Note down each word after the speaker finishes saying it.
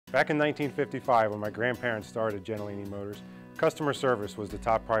Back in 1955, when my grandparents started Gentilini Motors, customer service was the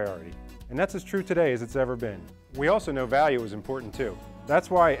top priority. And that's as true today as it's ever been. We also know value is important too. That's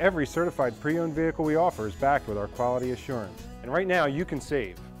why every certified pre-owned vehicle we offer is backed with our quality assurance. And right now, you can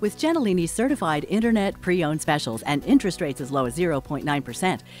save. With Gentilini's certified Internet pre-owned specials and interest rates as low as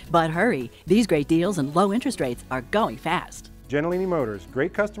 0.9%. But hurry, these great deals and low interest rates are going fast. Gentilini Motors,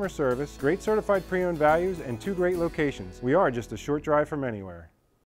 great customer service, great certified pre-owned values, and 2 great locations. We are just a short drive from anywhere.